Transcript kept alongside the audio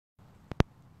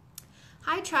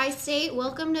Hi Tri-State,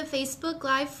 welcome to Facebook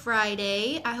Live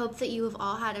Friday. I hope that you have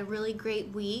all had a really great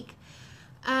week.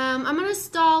 I'm going to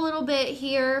stall a little bit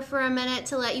here for a minute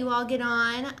to let you all get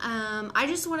on. I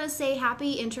just want to say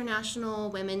happy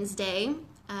International Women's Day.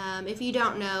 If you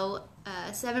don't know,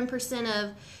 7%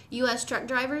 of U.S. truck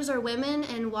drivers are women,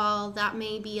 and while that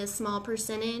may be a small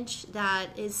percentage, that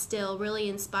is still really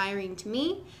inspiring to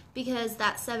me because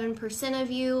that 7%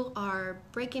 of you are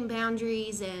breaking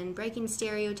boundaries and breaking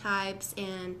stereotypes.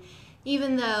 And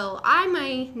even though I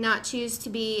might not choose to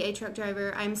be a truck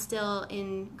driver, I'm still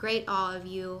in great awe of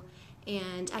you,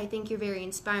 and I think you're very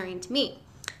inspiring to me.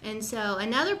 And so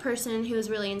another person who is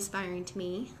really inspiring to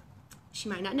me, she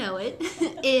might not know it,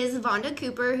 is Vonda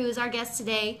Cooper, who is our guest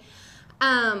today.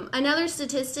 Another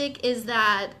statistic is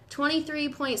that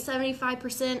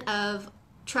 23.75% of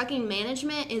trucking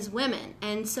management is women.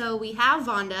 And so we have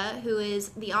Vonda, who is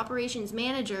the operations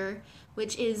manager,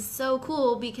 which is so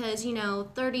cool because,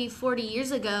 30, 40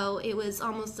 years ago, it was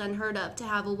almost unheard of to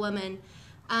have a woman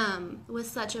with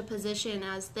such a position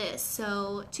as this.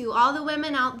 So to all the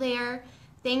women out there,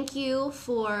 thank you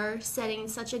for setting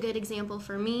such a good example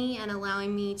for me and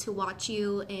allowing me to watch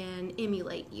you and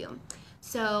emulate you.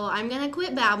 So I'm going to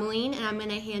quit babbling and I'm going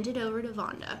to hand it over to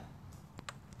Vonda.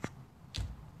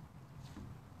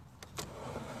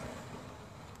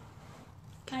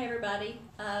 Hi everybody.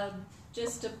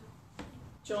 Just to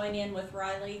join in with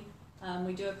Riley,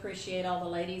 we do appreciate all the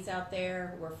ladies out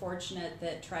there. We're fortunate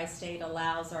that Tri-State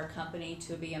allows our company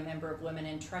to be a member of Women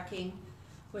in Trucking,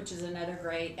 which is another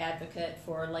great advocate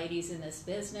for ladies in this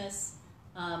business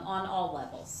on all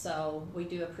levels. So we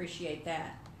do appreciate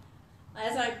that.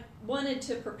 As I wanted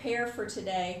to prepare for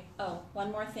today,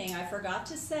 one more thing. I forgot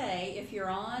to say, if you're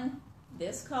on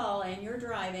this call and you're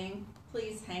driving,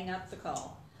 please hang up the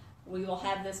call. We will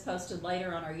have this posted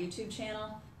later on our YouTube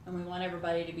channel, and we want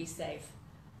everybody to be safe.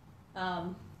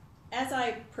 As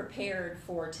I prepared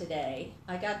for today,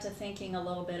 I got to thinking a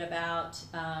little bit about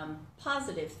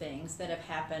positive things that have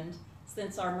happened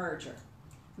since our merger.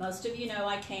 Most of you know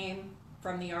I came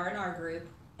from the R&R group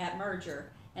at merger,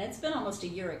 and it's been almost a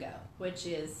year ago, which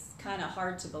is kind of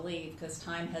hard to believe because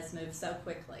time has moved so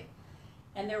quickly.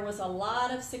 And there was a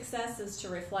lot of successes to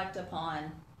reflect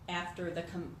upon after the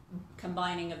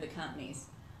combining of the companies.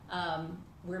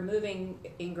 We're moving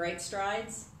in great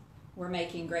strides. We're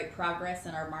making great progress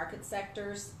in our market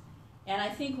sectors. And I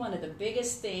think one of the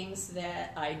biggest things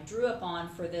that I drew upon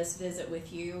for this visit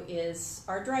with you is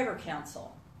our driver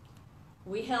council.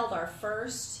 We held our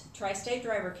first Tri-State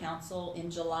Driver Council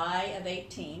in July of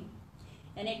 18,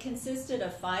 and it consisted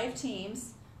of 5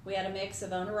 teams. We had a mix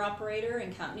of owner-operator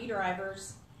and company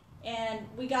drivers, and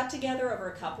we got together over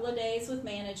a couple of days with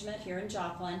management here in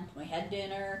Joplin. We had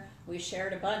dinner, we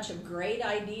shared a bunch of great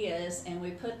ideas, and we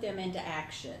put them into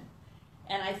action.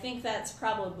 And I think that's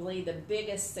probably the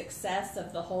biggest success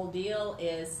of the whole deal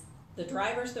is the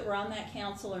drivers that were on that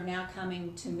council are now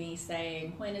coming to me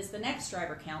saying, when is the next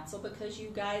driver council? Because you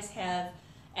guys have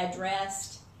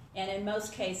addressed, and in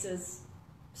most cases,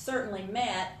 certainly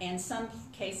met, and some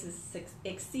cases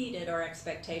exceeded our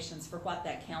expectations for what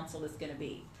that council is going to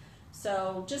be.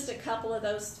 So just a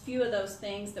few of those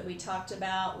things that we talked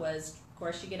about was, of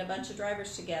course, you get a bunch of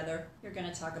drivers together, you're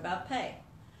going to talk about pay.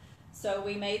 So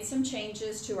we made some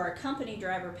changes to our company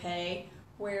driver pay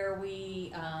where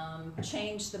we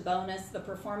changed the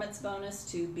performance bonus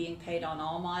to being paid on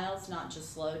all miles, not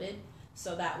just loaded.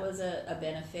 So that was a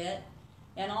benefit.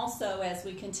 And also, as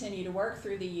we continue to work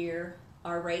through the year,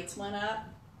 our rates went up,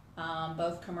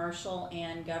 both commercial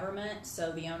and government.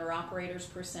 So the owner-operator's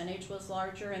percentage was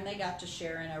larger, and they got to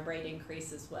share in a rate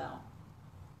increase as well.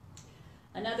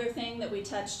 Another thing that we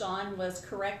touched on was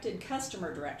corrected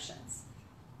customer directions.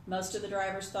 Most of the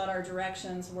drivers thought our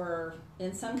directions were,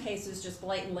 in some cases, just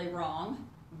blatantly wrong,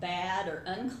 bad, or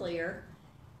unclear.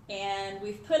 And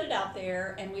we've put it out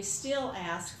there, and we still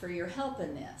ask for your help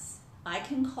in this. I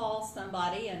can call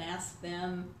somebody and ask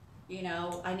them,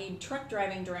 I need truck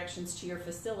driving directions to your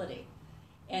facility.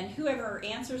 And whoever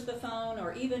answers the phone,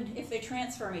 or even if they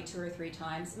transfer me 2 or 3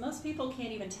 times, most people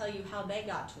can't even tell you how they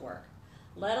got to work,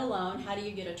 let alone how do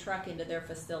you get a truck into their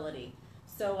facility.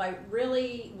 So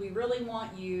we really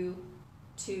want you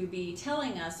to be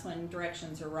telling us when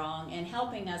directions are wrong and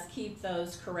helping us keep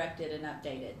those corrected and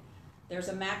updated. There's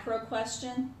a macro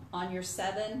question on your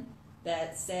 7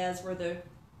 that says were the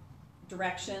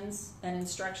directions and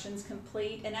instructions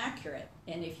complete and accurate.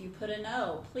 And if you put a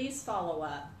no, please follow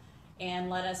up and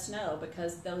let us know,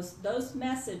 because those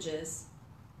messages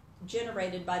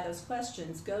generated by those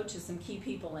questions go to some key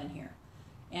people in here.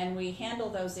 and we handle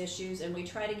those issues, and we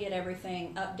try to get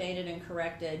everything updated and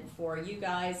corrected for you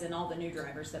guys and all the new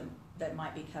drivers that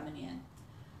might be coming in.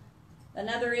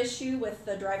 Another issue with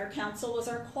the driver council was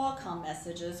our Qualcomm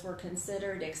messages were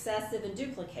considered excessive and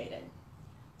duplicated.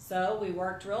 So we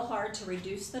worked real hard to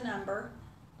reduce the number,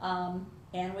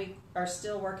 and we are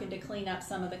still working to clean up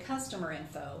some of the customer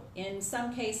info. In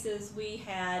some cases, we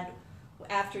had,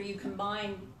 after you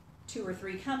combine 2 or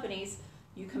 3 companies,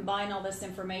 you combine all this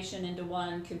information into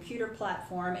one computer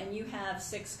platform, and you have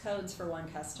 6 codes for one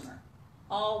customer,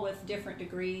 all with different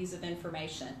degrees of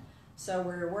information. So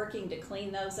we're working to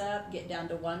clean those up, get down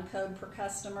to 1 code per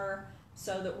customer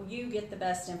so that you get the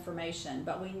best information,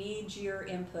 but we need your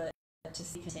input to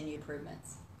see continued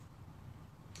improvements.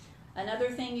 Another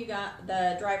thing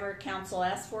the driver council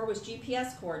asked for was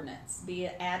GPS coordinates be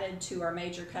added to our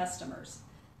major customers.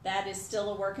 That is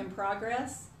still a work in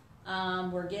progress.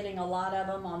 We're getting a lot of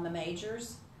them on the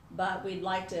majors, but we'd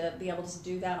like to be able to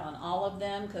do that on all of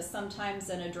them, because sometimes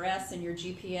an address in your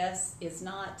GPS is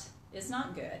not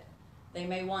good. They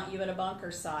may want you at a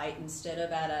bunker site instead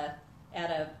of at a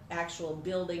actual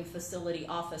building facility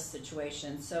office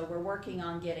situation. So we're working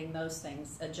on getting those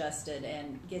things adjusted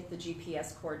and get the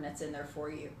GPS coordinates in there for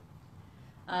you.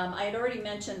 I had already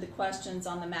mentioned the questions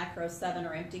on the macro 7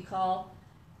 or empty call.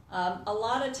 A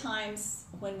lot of times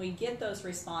when we get those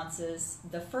responses,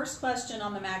 the first question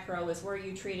on the macro is, were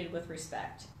you treated with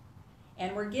respect?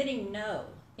 And we're getting no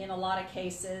in a lot of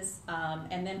cases,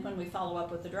 and then when we follow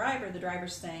up with the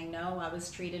driver's saying, no, I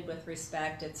was treated with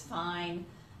respect, it's fine.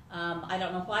 I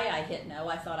don't know why I hit no,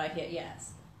 I thought I hit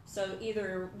yes. So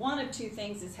either one of 2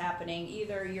 things is happening.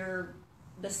 Either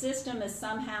the system is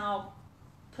somehow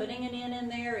putting an N in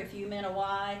there. If you meant a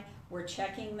Y, we're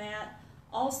checking that.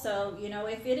 Also,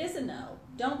 if it is a no,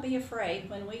 don't be afraid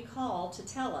when we call to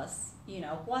tell us,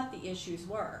 what the issues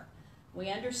were. We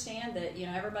understand that,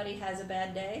 everybody has a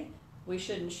bad day. We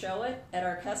shouldn't show it at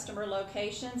our customer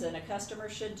locations, and a customer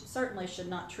certainly should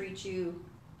not treat you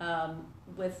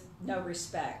with no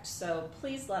respect. So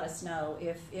please let us know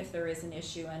if there is an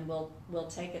issue, and we'll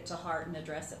take it to heart and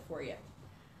address it for you.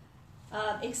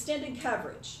 Extended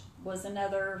coverage was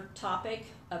another topic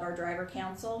of our driver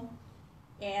council,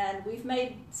 and we've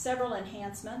made several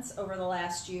enhancements over the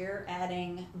last year,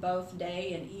 adding both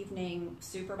day and evening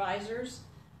supervisors.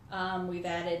 We've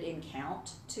added in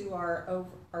count to our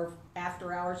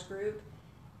after hours group.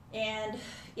 And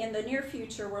in the near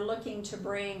future, we're looking to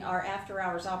bring our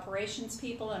after-hours operations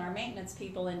people and our maintenance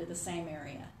people into the same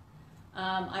area.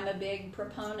 I'm a big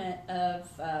proponent of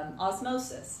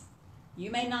osmosis.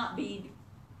 You may not be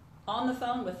on the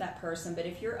phone with that person, but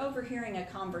if you're overhearing a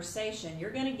conversation,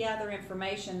 you're going to gather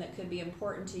information that could be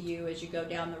important to you as you go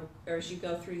as you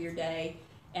go through your day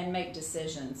and make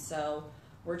decisions. So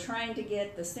we're trying to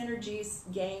get the synergies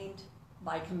gained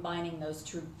by combining those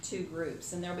 2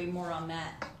 groups, and there'll be more on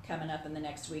that coming up in the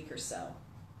next week or so.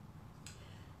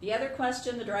 The other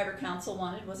question the driver council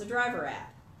wanted was a driver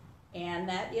app, and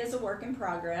that is a work in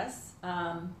progress.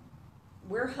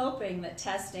 We're hoping that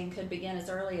testing could begin as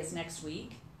early as next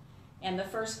week, and the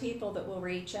first people that we'll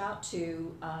reach out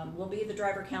to will be the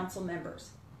driver council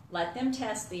members. Let them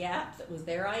test the app. That was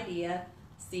their idea.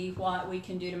 See what we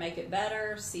can do to make it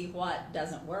better, see what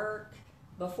doesn't work,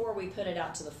 before we put it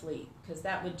out to the fleet, because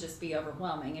that would just be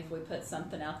overwhelming if we put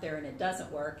something out there and it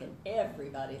doesn't work and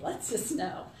everybody lets us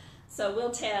know. So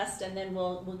we'll test, and then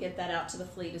we'll get that out to the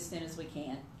fleet as soon as we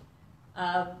can.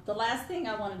 The last thing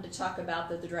I wanted to talk about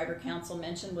that the driver council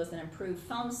mentioned was an improved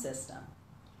phone system.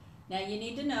 Now you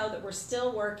need to know that we're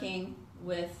still working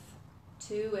with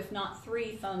 2, if not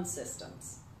 3 phone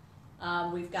systems.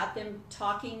 We've got them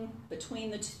talking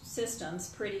between the systems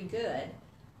pretty good,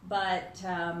 but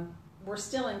we're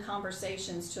still in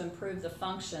conversations to improve the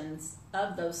functions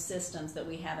of those systems that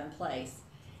we have in place.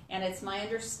 And it's my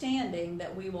understanding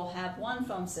that we will have 1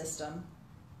 phone system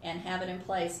and have it in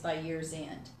place by year's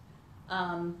end.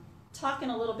 Talking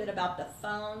a little bit about the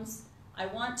phones, I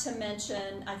want to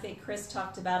mention, I think Chris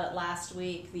talked about it last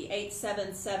week, the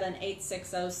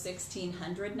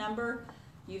 877-860-1600 number.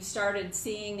 You've started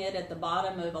seeing it at the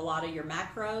bottom of a lot of your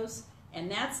macros, and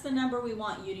that's the number we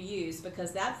want you to use,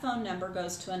 because that phone number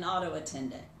goes to an auto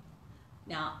attendant.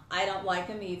 Now, I don't like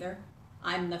them either.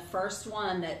 I'm the first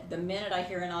one that the minute I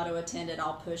hear an auto attendant,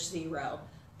 I'll push 0.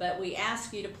 But we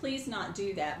ask you to please not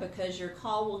do that, because your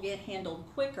call will get handled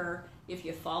quicker if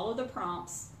you follow the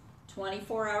prompts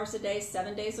 24 hours a day,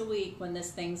 7 days a week when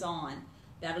this thing's on.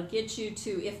 That'll get you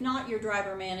to, if not your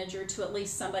driver manager, to at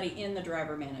least somebody in the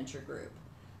driver manager group.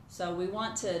 So we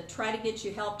want to try to get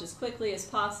you helped as quickly as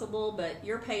possible, but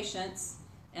your patience,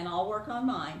 and I'll work on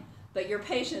mine, but your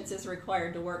patience is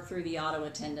required to work through the auto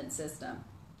attendant system.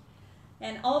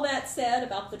 And all that said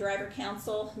about the Driver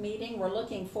Council meeting, we're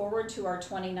looking forward to our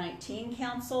 2019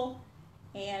 council,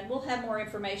 and we'll have more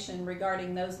information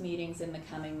regarding those meetings in the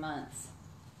coming months.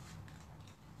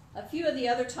 A few of the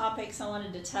other topics I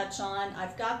wanted to touch on.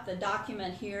 I've got the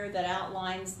document here that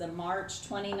outlines the March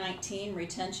 2019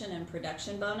 retention and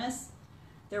production bonus.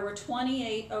 There were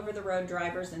 28 over-the-road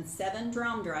drivers and 7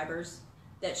 drum drivers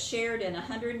that shared in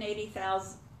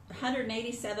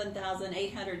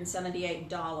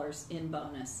 $187,878 in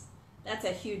bonus. That's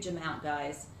a huge amount,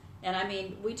 guys. And I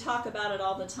mean, we talk about it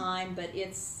all the time, but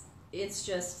it's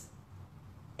just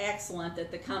excellent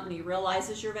that the company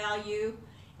realizes your value.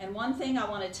 And one thing I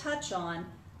want to touch on,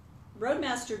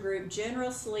 Roadmaster Group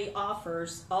generously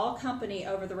offers all company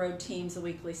over-the-road teams a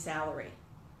weekly salary.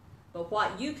 But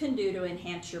what you can do to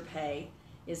enhance your pay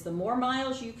is the more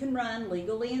miles you can run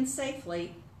legally and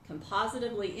safely can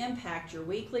positively impact your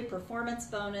weekly performance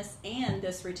bonus and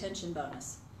this retention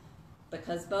bonus,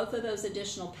 because both of those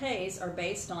additional pays are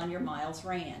based on your miles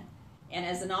ran. And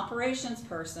as an operations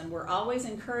person, we're always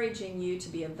encouraging you to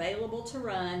be available to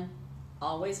run,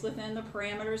 always within the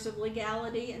parameters of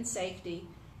legality and safety,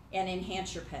 and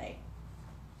enhance your pay.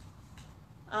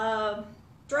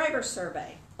 Driver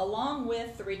survey. Along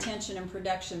with the retention and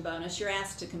production bonus, you're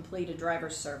asked to complete a driver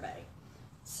survey.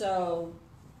 So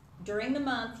during the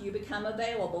month you become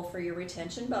available for your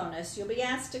retention bonus, you'll be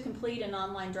asked to complete an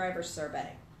online driver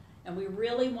survey. And we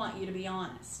really want you to be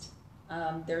honest.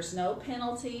 There's no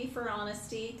penalty for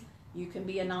honesty. You can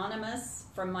be anonymous,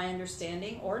 from my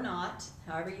understanding, or not,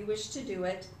 however you wish to do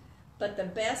it. But the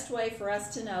best way for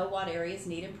us to know what areas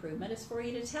need improvement is for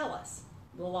you to tell us.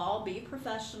 We'll all be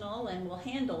professional and we'll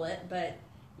handle it, but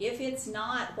if it's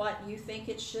not what you think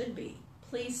it should be,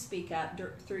 please speak up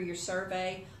through your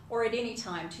survey or at any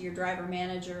time to your driver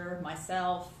manager,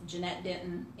 myself, Jeanette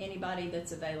Denton, anybody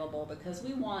that's available, because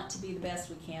we want to be the best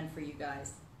we can for you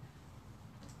guys.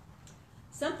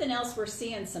 Something else we're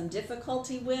seeing some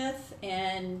difficulty with,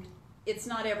 and it's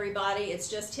not everybody, it's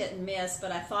just hit and miss,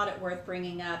 but I thought it worth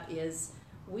bringing up, is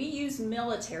we use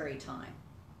military time,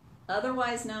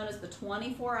 otherwise known as the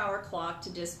 24-hour clock, to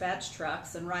dispatch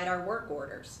trucks and write our work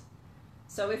orders.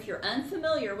 So if you're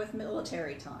unfamiliar with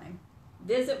military time,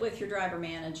 visit with your driver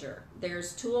manager.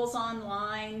 There's tools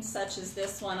online, such as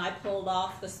this one I pulled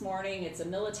off this morning. It's a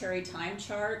military time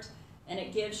chart, and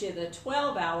it gives you the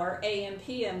 12-hour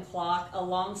AM/PM clock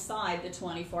alongside the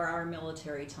 24-hour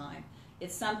military time.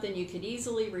 It's something you could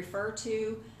easily refer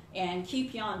to and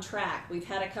keep you on track. We've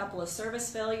had a couple of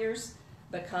service failures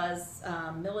because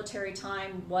military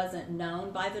time wasn't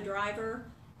known by the driver,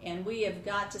 and we have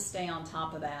got to stay on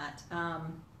top of that.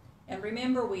 And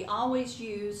remember, we always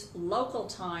use local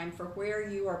time for where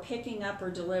you are picking up or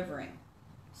delivering.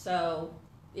 So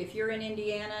if you're in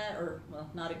Indiana, or, well,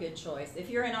 not a good choice. If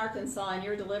you're in Arkansas and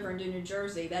you're delivering to New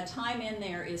Jersey, that time in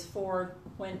there is for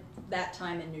when that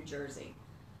time in New Jersey.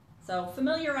 So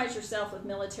familiarize yourself with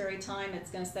military time.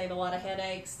 It's going to save a lot of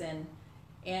headaches, and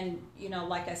you know,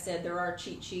 like I said, there are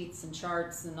cheat sheets and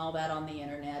charts and all that on the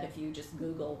internet if you just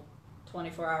Google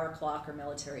 24-hour clock or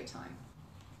military time.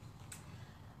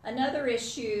 Another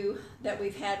issue that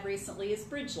we've had recently is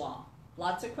bridge law.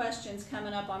 Lots of questions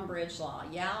coming up on bridge law.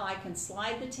 Yeah, I can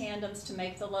slide the tandems to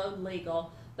make the load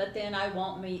legal, but then I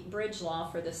won't meet bridge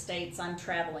law for the states I'm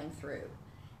traveling through.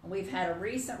 And we've had a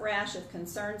recent rash of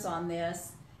concerns on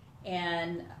this,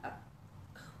 and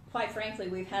quite frankly,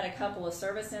 we've had a couple of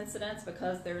service incidents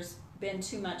because there's been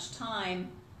too much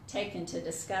time taken to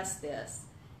discuss this.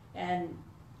 And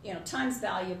you know, time's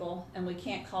valuable, and we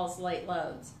can't cause late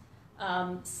loads.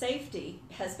 Safety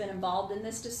has been involved in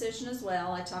this decision as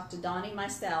well. I talked to Donnie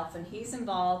myself, and he's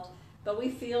involved, but we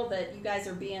feel that you guys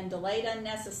are being delayed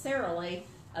unnecessarily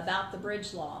about the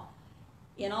bridge law.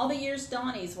 In all the years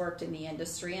Donnie's worked in the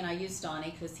industry, and I use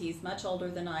Donnie because he's much older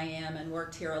than I am and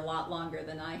worked here a lot longer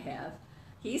than I have,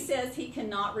 he says he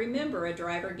cannot remember a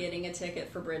driver getting a ticket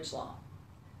for bridge law.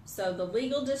 So the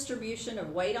legal distribution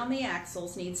of weight on the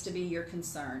axles needs to be your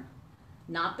concern,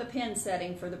 not the pin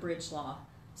setting for the bridge law.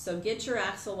 So get your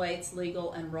axle weights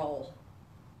legal and roll.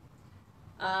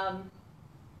 I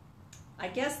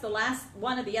guess the last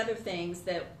one of the other things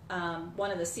that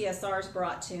one of the CSRs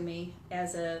brought to me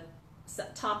as a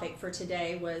topic for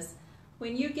today was,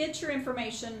 when you get your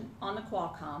information on the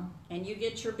Qualcomm and you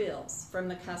get your bills from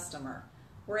the customer,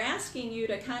 we're asking you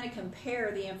to kind of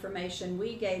compare the information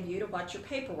we gave you to what your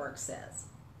paperwork says.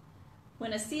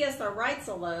 When a CSR writes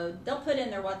a load, they'll put in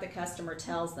there what the customer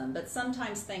tells them, but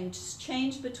sometimes things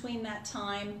change between that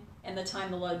time and the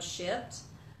time the load's shipped.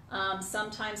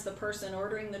 Sometimes the person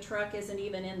ordering the truck isn't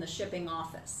even in the shipping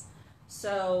office.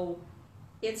 So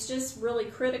it's just really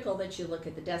critical that you look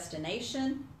at the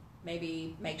destination,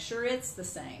 Maybe make sure it's the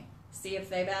same. See if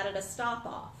they've added a stop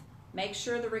off. Make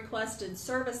sure the requested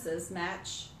services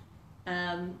match.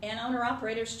 And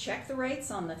owner-operators check the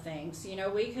rates on the things. You know,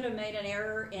 we could have made an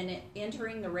error in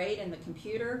entering the rate in the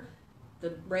computer,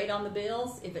 the rate on the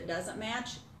bills. If it doesn't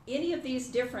match any of these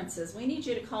differences, we need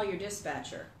you to call your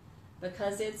dispatcher,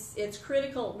 because it's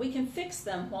critical. We can fix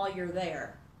them while you're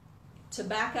there. To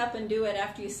back up and do it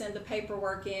after you send the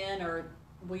paperwork in, or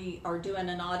we are doing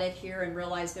an audit here and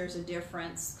realize there's a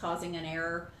difference causing an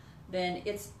error, then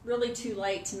it's really too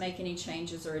late to make any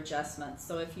changes or adjustments.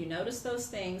 So if you notice those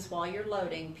things while you're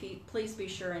loading, please be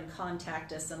sure and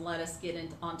contact us and let us get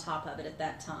on top of it at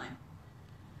that time.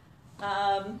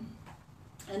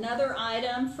 Another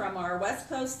item from our West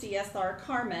Coast CSR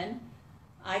Carmen,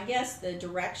 I guess the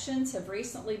directions have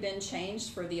recently been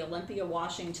changed for the Olympia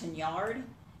Washington yard,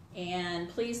 and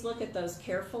please look at those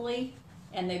carefully,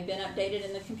 and they've been updated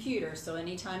in the computer, so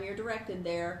anytime you're directed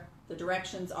there, the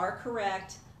directions are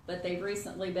correct, but they've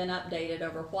recently been updated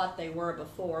over what they were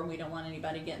before, and we don't want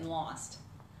anybody getting lost.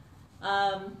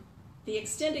 The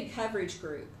extended coverage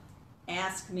group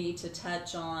asked me to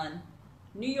touch on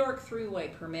New York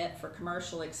Thruway permit for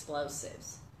commercial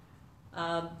explosives.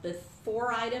 The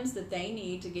 4 items that they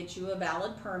need to get you a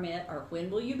valid permit are: when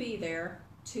will you be there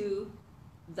to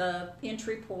the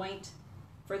entry point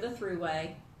for the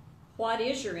thruway, what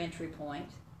is your entry point,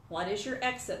 what is your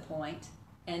exit point,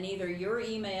 and either your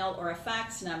email or a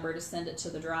fax number to send it to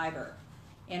the driver.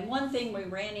 And one thing we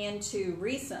ran into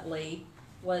recently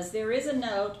was there is a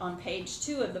note on page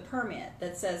 2 of the permit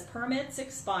that says permits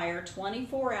expire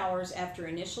 24 hours after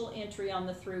initial entry on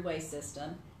the thruway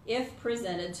system if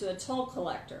presented to a toll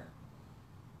collector.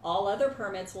 All other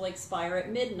permits will expire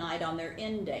at midnight on their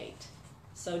end date.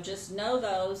 So just know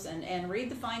those and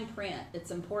read the fine print.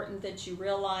 It's important that you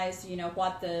realize, you know,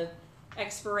 what the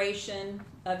expiration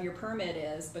of your permit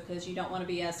is, because you don't want to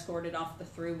be escorted off the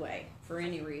thruway for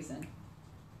any reason.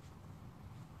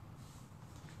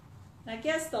 I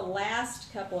guess the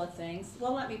last couple of things,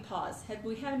 well, let me pause. Have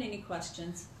we had any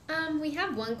questions? We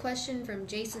have one question from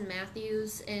Jason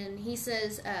Matthews, and he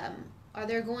says, are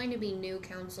there going to be new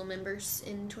council members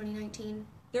in 2019?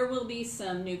 There will be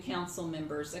some new council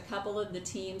members. A couple of the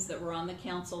teams that were on the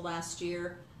council last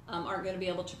year aren't going to be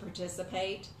able to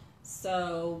participate,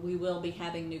 so we will be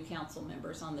having new council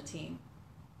members on the team.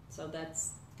 So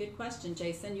that's a good question,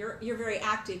 Jason. You're very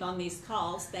active on these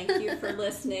calls. Thank you for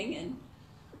listening and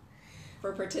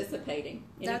for participating.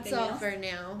 Anything That's all else? for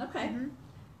now. Okay. Mm-hmm.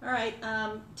 All right.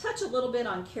 Touch a little bit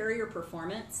on carrier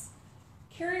performance.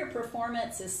 Carrier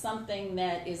performance is something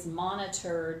that is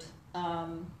monitored.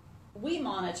 We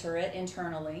monitor it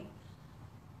internally.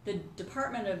 The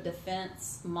Department of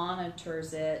Defense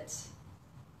monitors it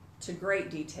to great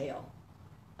detail.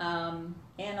 And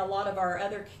a lot of our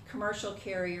other commercial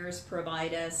carriers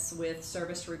provide us with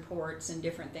service reports and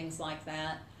different things like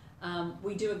that.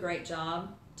 We do a great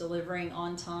job delivering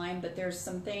on time, but there's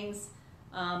some things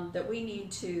that we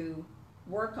need to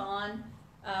work on.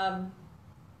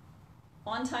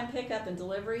 On-time pickup and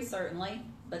delivery, certainly,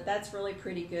 but that's really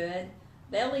pretty good.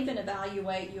 They'll even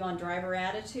evaluate you on driver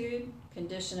attitude,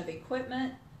 condition of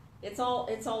equipment. All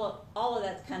of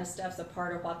that kind of stuff's a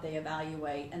part of what they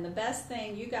evaluate. And the best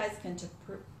thing you guys can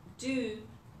do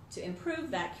to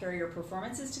improve that carrier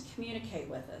performance is to communicate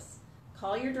with us.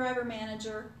 Call your driver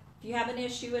manager. If you have an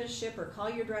issue at a shipper, call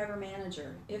your driver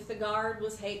manager. If the guard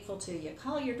was hateful to you,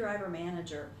 call your driver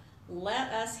manager.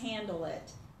 Let us handle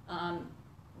it.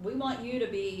 We want you to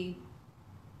be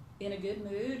in a good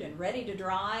mood and ready to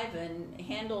drive and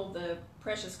handle the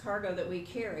precious cargo that we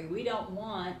carry. We don't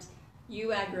want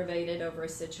you aggravated over a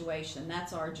situation.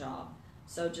 That's our job.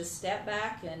 So just step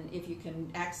back, and if you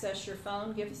can access your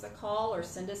phone, give us a call or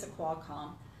send us a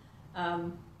Qualcomm.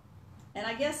 And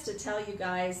I guess to tell you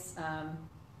guys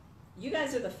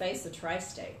are the face of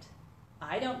Tri-State.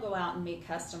 I don't go out and meet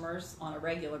customers on a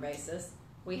regular basis.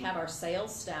 We have our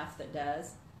sales staff that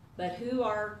does, but who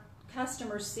our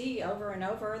customers see over and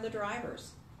over are the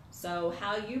drivers. So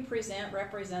how you present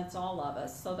represents all of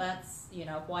us. So that's, you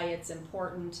know, why it's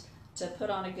important to put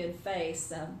on a good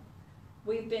face.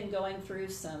 We've been going through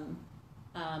some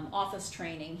office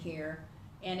training here,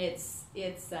 and it's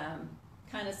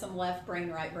kind of some left brain,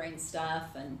 right brain stuff,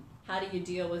 and how do you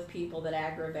deal with people that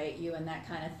aggravate you and that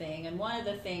kind of thing. And one of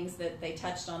the things that they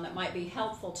touched on that might be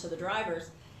helpful to the drivers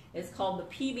is called the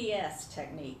PBS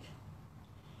technique.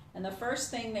 And the first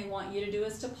thing they want you to do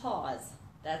is to pause.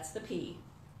 That's the P.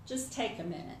 Just take a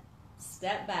minute.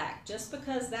 Step back. Just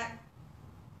because that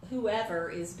whoever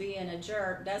is being a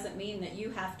jerk doesn't mean that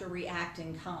you have to react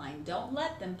in kind. Don't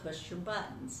let them push your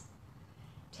buttons.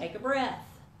 Take a breath.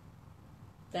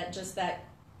 That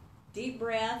deep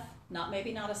breath,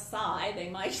 maybe not a sigh. They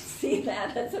might see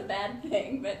that as a bad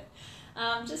thing, but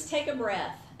just take a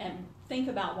breath and think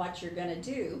about what you're going to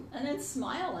do, and then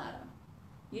smile at them.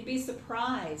 You'd be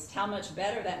surprised how much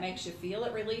better that makes you feel.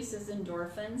 It releases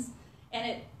endorphins, and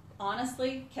it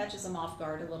honestly catches them off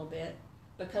guard a little bit,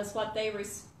 because what they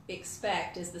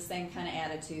expect is the same kind of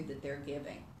attitude that they're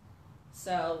giving.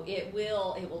 So it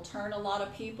will turn a lot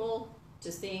of people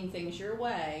to seeing things your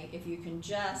way if you can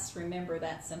just remember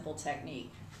that simple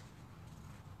technique.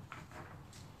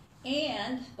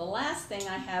 And the last thing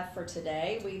I have for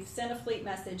today, we've sent a fleet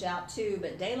message out too,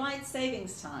 but daylight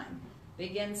savings time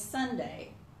begins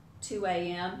Sunday, 2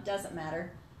 a.m., doesn't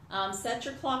matter. Set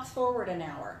your clocks forward an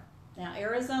hour. Now,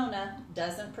 Arizona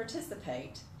doesn't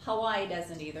participate. Hawaii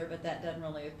doesn't either, but that doesn't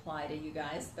really apply to you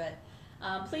guys. But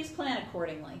please plan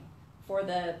accordingly for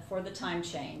the time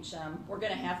change.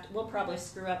 We'll probably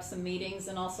screw up some meetings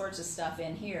and all sorts of stuff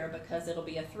in here, because it'll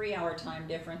be a 3-hour time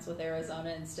difference with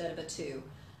Arizona instead of a 2.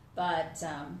 But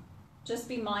just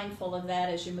be mindful of that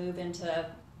as you move into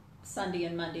Sunday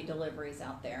and Monday deliveries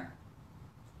out there.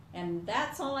 And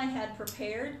that's all I had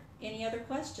prepared. Any other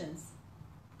questions?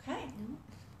 Okay.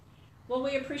 Well,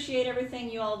 we appreciate everything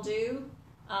you all do.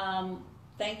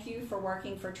 Thank you for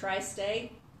working for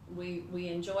Tri-State. We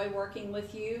enjoy working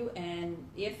with you, and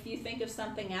if you think of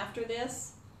something after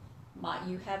this,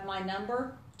 you have my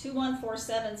number.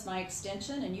 2147 is my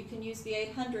extension, and you can use the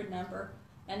 800 number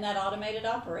and that automated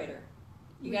operator.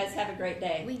 You guys have a great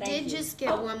day. We did just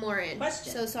get one more in.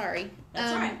 Question. So sorry.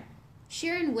 That's all right.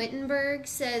 Sharon Wittenberg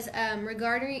says,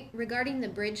 regarding the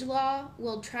bridge law,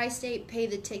 will Tri-State pay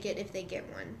the ticket if they get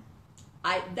one?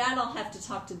 I'll have to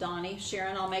talk to Donnie.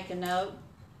 Sharon, I'll make a note.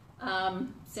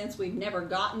 Since we've never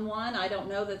gotten one, I don't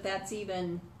know that that's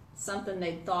even something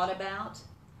they've thought about.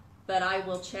 But I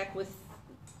will check with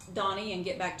Donnie and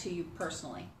get back to you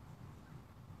personally.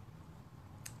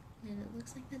 And it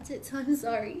looks like that's it, so I'm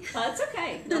sorry. That's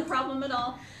okay. No problem at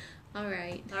all. All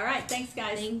right. All right. Thanks,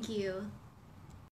 guys. Thank you.